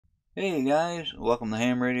Hey guys, welcome to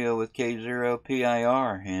Ham Radio with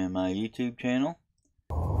K0PIR and my YouTube channel.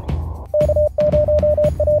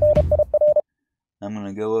 I'm going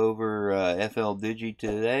to go over Fldigi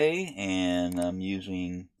today, and I'm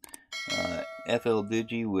using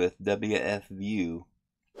Fldigi with Wfview,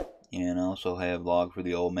 and I also have Log for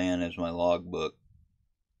the Old Man as my logbook.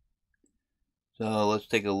 So let's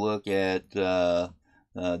take a look at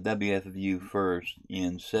Wfview first.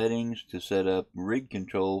 In settings, to set up rig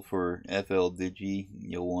control for Fldigi,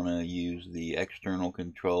 you'll want to use the external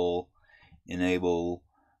control, enable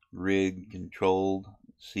rig controlled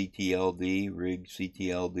CTLD, rig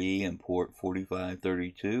CTLD, and port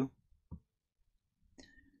 4532.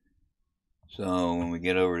 So when we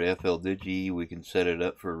get over to Fldigi, we can set it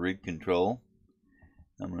up for rig control.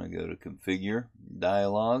 I'm going to go to configure,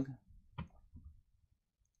 dialog.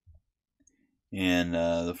 And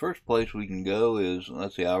the first place we can go is,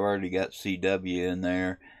 let's see, I've already got CW in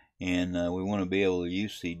there, and we want to be able to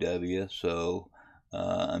use CW, so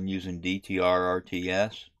I'm using DTR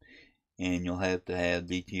RTS, and you'll have to have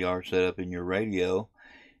DTR set up in your radio,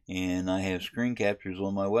 and I have screen captures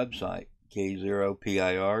on my website,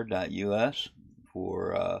 k0pir.us,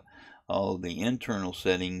 for all of the internal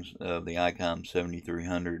settings of the Icom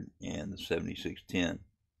 7300 and the 7610.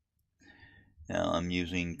 Now I'm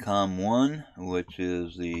using COM1, which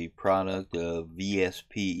is the product of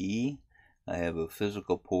VSPE. I have a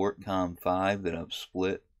physical port, COM5, that I've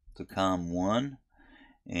split to COM1,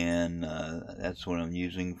 and that's what I'm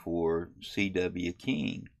using for CW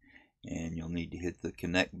keying. And you'll need to hit the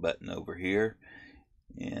connect button over here,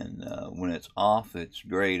 and when it's off it's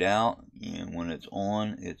grayed out, and when it's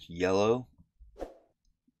on it's yellow.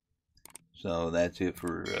 So that's it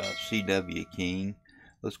for CW keying.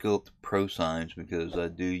 Let's go up to pro signs, because I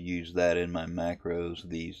do use that in my macros.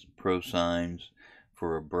 These pro signs,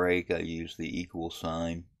 for a break I use the equal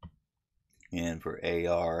sign, and for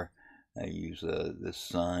AR I use this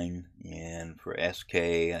sign, and for SK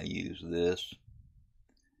I use this,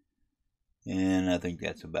 and I think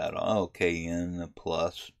that's about all. KN, the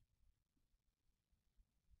plus.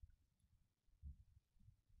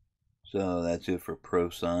 So that's it for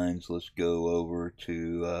pro signs. Let's go over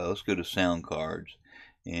to sound cards,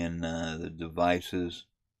 and the devices,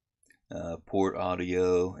 port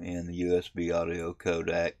audio, and the USB audio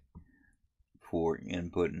codec for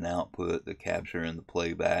input and output, the capture and the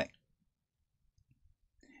playback.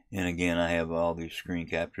 And again, I have all these screen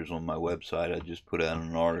captures on my website. I just put out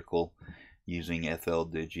an article using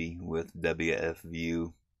Fldigi with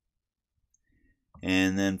Wfview.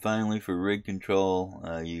 And then finally, for rig control,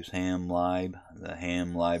 I use HamLib, the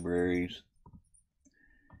ham libraries.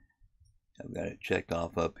 I've got it checked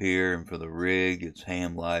off up here, and for the rig, it's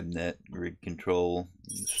HamLibNet rig control,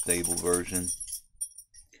 the stable version.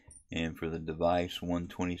 And for the device,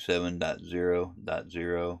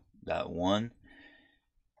 127.0.0.1,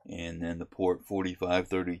 and then the port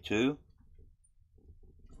 4532.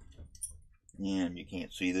 And you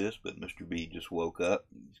can't see this, but Mr. B just woke up.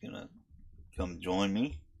 He's gonna come join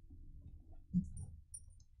me.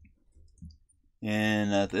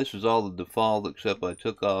 And this is all the default, except I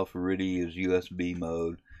took off RTTY as USB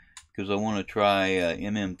mode, because I want to try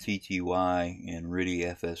MMTTY and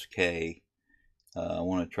RTTY FSK. I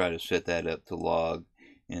want to try to set that up to log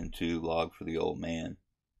into Log for the Old Man.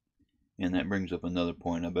 And that brings up another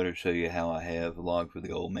point. I better show you how I have Log for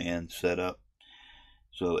the Old Man set up,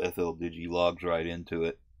 so Fldigi logs right into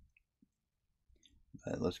it.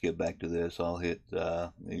 Let's get back to this. I'll hit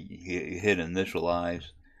initialize,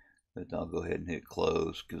 but I'll go ahead and hit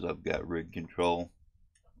close because I've got rig control.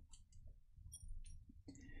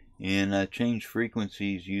 And I change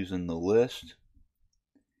frequencies using the list.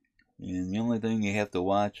 And the only thing you have to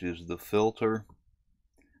watch is the filter.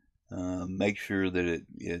 Make sure that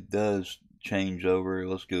it does change over.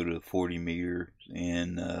 Let's go to 40 meters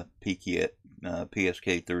and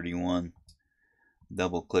PSK31.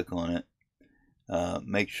 Double click on it.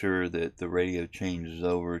 Make sure that the radio changes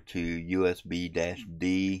over to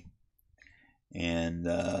USB-D, and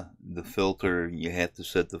the filter, you have to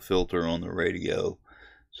set the filter on the radio,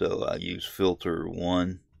 so I use filter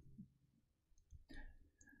 1.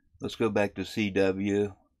 Let's go back to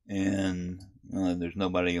CW, and there's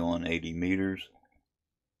nobody on 80 meters,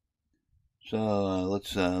 so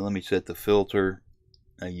let me set the filter.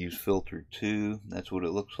 I use filter 2. That's what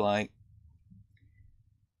it looks like.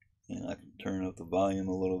 And I can turn up the volume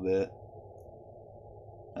a little bit.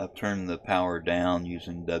 I've turned the power down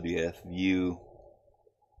using Wfview.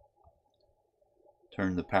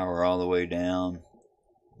 Turn the power all the way down.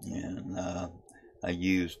 And I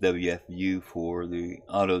use Wfview for the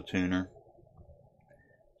auto tuner.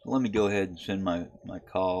 So let me go ahead and send my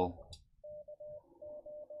call.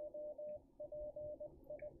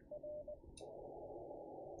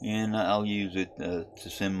 And I'll use it to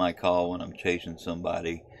send my call when I'm chasing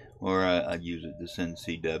somebody, or I use it to send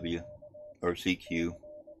CW or CQ.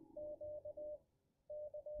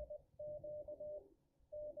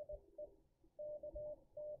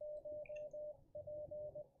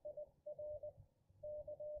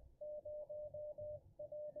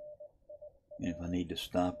 And if I need to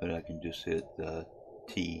stop it, I can just hit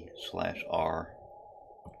T/R.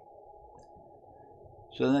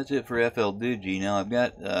 So that's it for Fldigi. Now I've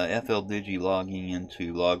got Fldigi logging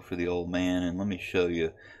into Log for the Old Man, and let me show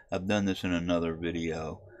you. I've done this in another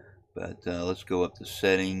video, but let's go up to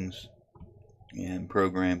Settings and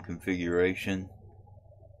Program Configuration,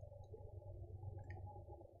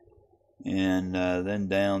 and then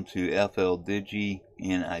down to Fldigi.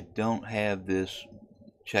 And I don't have this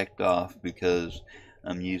checked off because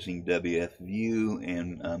I'm using Wfview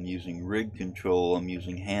and I'm using rig control. I'm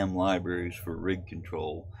using ham libraries for rig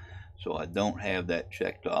control, so I don't have that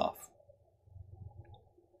checked off.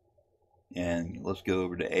 And let's go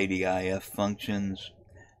over to ADIF functions.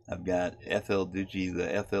 I've got Fldigi,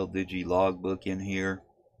 the Fldigi logbook in here,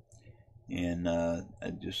 and I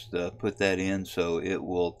just put that in so it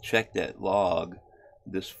will check that log,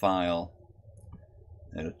 this file.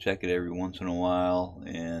 It'll check it every once in a while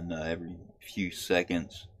and every few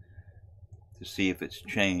seconds to see if it's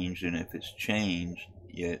changed, and if it's changed,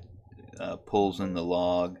 it pulls in the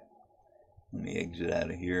log. Let me exit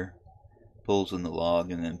out of here. Pulls in the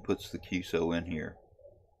log and then puts the QSO in here.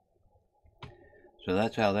 So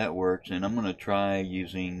that's how that works, and I'm going to try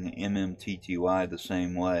using MMTTY the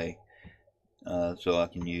same way, so I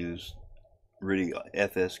can use really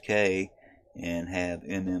FSK and have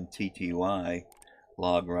MMTTY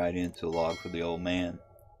log right into Log for the Old Man.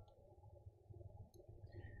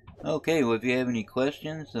 Okay, well, if you have any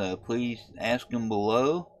questions, please ask them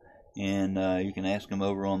below, and you can ask them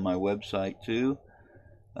over on my website too.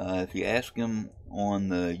 If you ask them on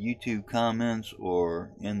the YouTube comments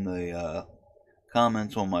or in the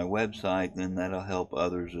comments on my website, then that'll help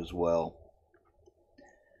others as well.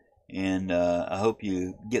 And I hope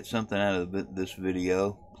you get something out of this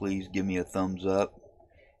video. Please give me a thumbs up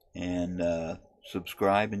and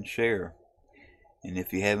subscribe and share. And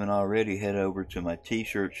if you haven't already, head over to my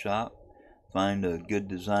t-shirt shop, find a good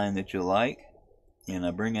design that you like, and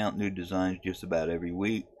I bring out new designs just about every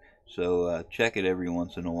week, so check it every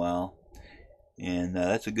once in a while, and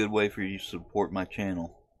that's a good way for you to support my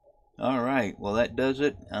channel. Alright, well, that does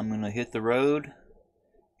it. I'm going to hit the road,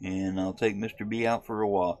 and I'll take Mr. B out for a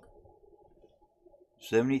walk.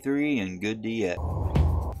 73 and good DX.